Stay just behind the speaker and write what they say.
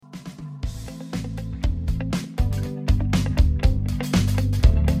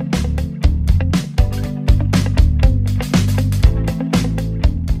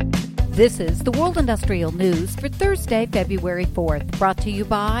This is the World Industrial News for Thursday, February 4th, brought to you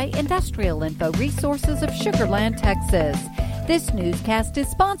by Industrial Info Resources of Sugar Land, Texas. This newscast is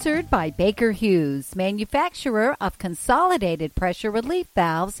sponsored by Baker Hughes, manufacturer of consolidated pressure relief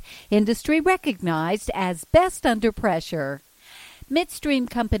valves, industry recognized as best under pressure. Midstream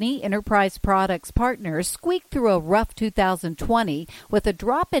company Enterprise Products Partners squeaked through a rough 2020 with a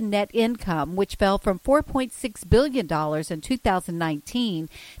drop in net income, which fell from $4.6 billion in 2019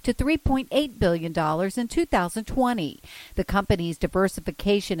 to $3.8 billion in 2020. The company's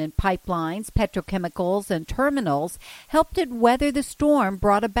diversification in pipelines, petrochemicals, and terminals helped it weather the storm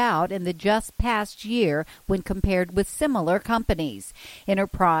brought about in the just past year when compared with similar companies.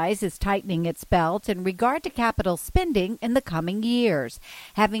 Enterprise is tightening its belt in regard to capital spending in the coming years.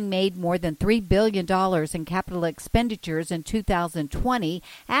 Having made more than $3 billion in capital expenditures in 2020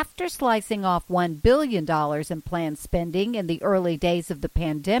 after slicing off $1 billion in planned spending in the early days of the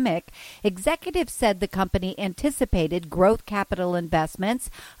pandemic, executives said the company anticipated growth capital investments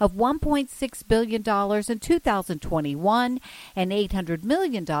of $1.6 billion in 2021 and $800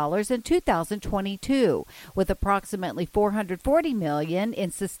 million in 2022, with approximately $440 million in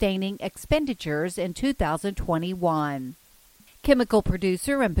sustaining expenditures in 2021. Chemical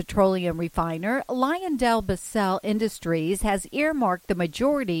producer and petroleum refiner LyondellBasell Industries has earmarked the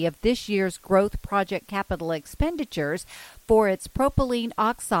majority of this year's growth project capital expenditures for its propylene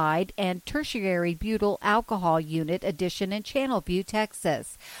oxide and tertiary butyl alcohol unit addition in Channelview,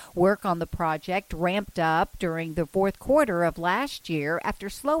 Texas. Work on the project ramped up during the fourth quarter of last year after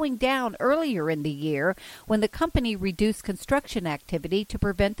slowing down earlier in the year when the company reduced construction activity to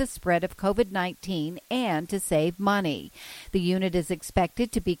prevent the spread of COVID-19 and to save money. The unit is expected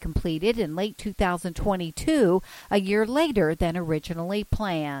to be completed in late 2022, a year later than originally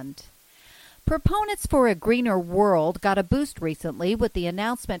planned. Proponents for a greener world got a boost recently with the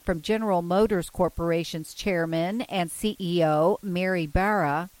announcement from General Motors Corporation's chairman and CEO, Mary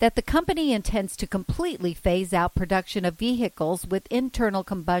Barra, that the company intends to completely phase out production of vehicles with internal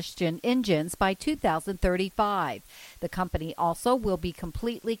combustion engines by 2035. The company also will be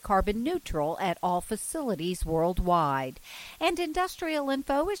completely carbon neutral at all facilities worldwide. And Industrial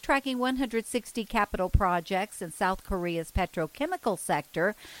Info is tracking 160 capital projects in South Korea's petrochemical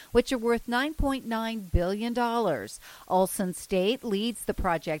sector, which are worth $9.9 billion. Olson State leads the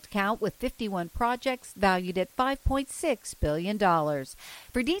project count with 51 projects valued at $5.6 billion.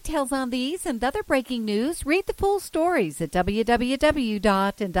 For details on these and other breaking news, read the full stories at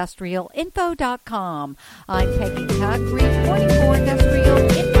www.industrialinfo.com. I'm Peggy Tuck, reporting for Industrial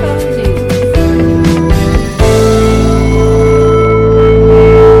Info News.